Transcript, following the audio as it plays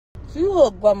She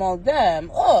hooked Grandma Dime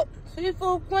up.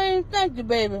 Seafood queen, thank you,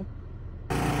 baby.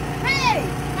 Hey,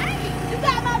 you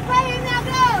got my plate now,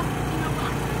 girl.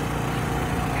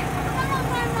 I'm not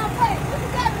playing my plate. You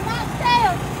got the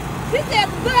mocktail. She said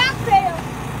the good oxtail.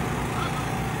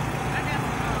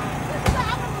 This is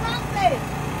our mocktail.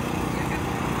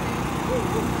 You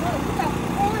got some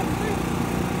corn free.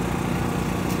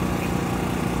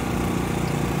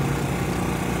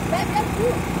 That's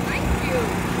good. Thank you.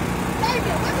 Thank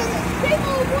you. What is it?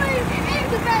 Seafood queen. Thank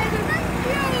you, baby. Thank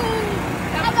you.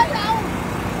 How about that?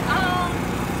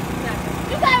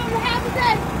 You got it on the half a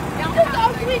day. You so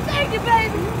sweet. Thank you,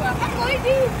 baby. I'm going to eat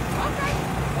these. Okay.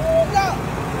 Ooh, no.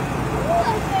 Ooh,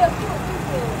 that's good.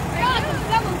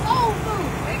 That was soul food.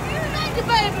 Thank you,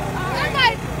 baby. All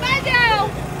right. Thank you.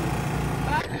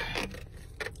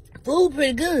 Food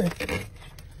pretty good.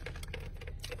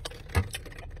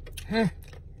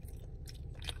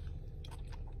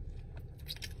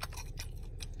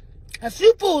 A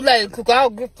seafood lady cook all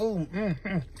good food.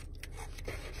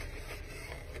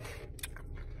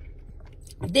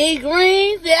 These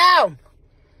greens, yeah.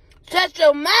 Shut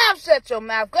your mouth, shut your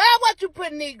mouth. Girl, what you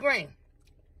put in these greens?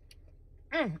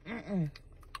 Them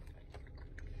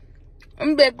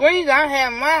big greens I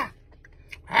have mine.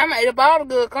 I made up all the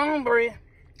good cornbread.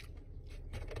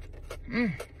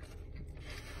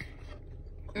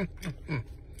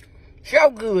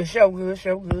 So good, so good,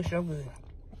 so good, so good.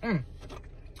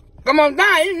 Come on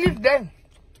down, eat this day.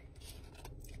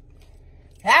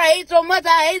 I ate so much,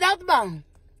 I ate out the bone.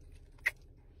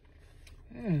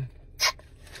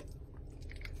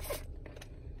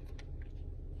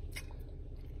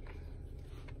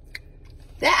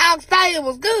 That oxtail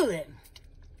was good.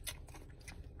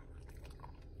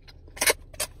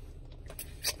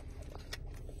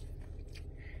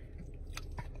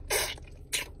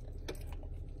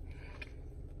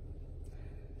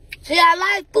 See, I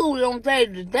like food on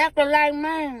taste exactly like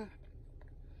mine.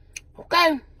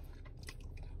 Okay?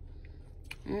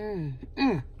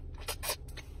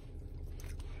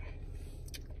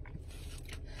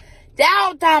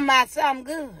 Y'all talking about something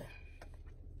good.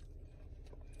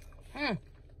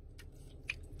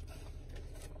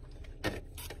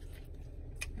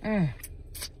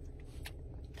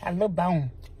 Got a little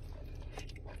bone.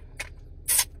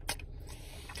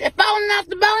 It's falling off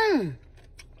the bone.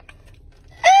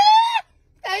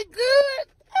 They good.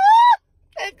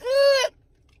 They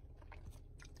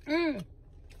good.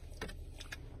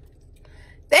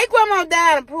 They grandma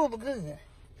died and prove it good.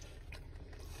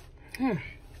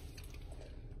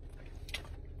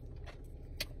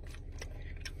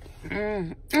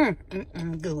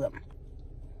 Good.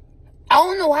 I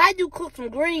don't know how you cook some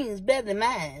greens better than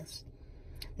mine.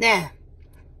 Now,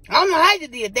 I don't know how you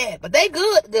did that, but they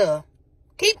good, girl.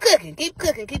 Keep cooking, keep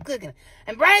cooking, keep cooking.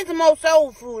 And bring some more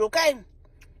soul food, okay?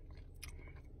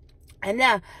 And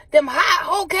now, them hot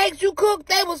whole cakes you cooked,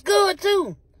 they was good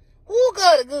too. Ooh,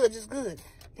 good, just good.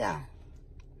 Yeah.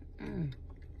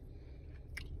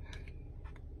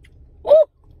 Ooh.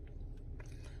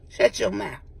 Shut your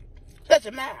mouth. Shut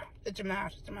your mouth. Shut your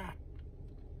mouth. Shut your mouth.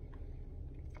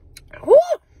 Woo!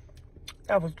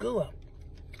 That was good.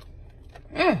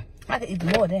 I could eat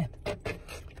more of that.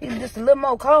 Eat just a little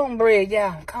more cornbread,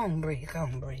 y'all. Cornbread.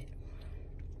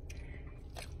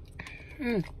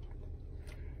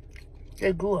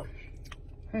 They're good.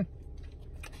 I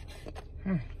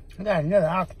got another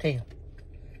oxtail.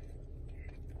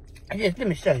 Let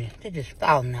me show you. They're just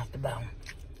falling off the bone.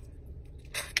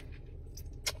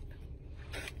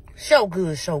 So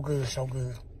good, so good, so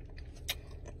good.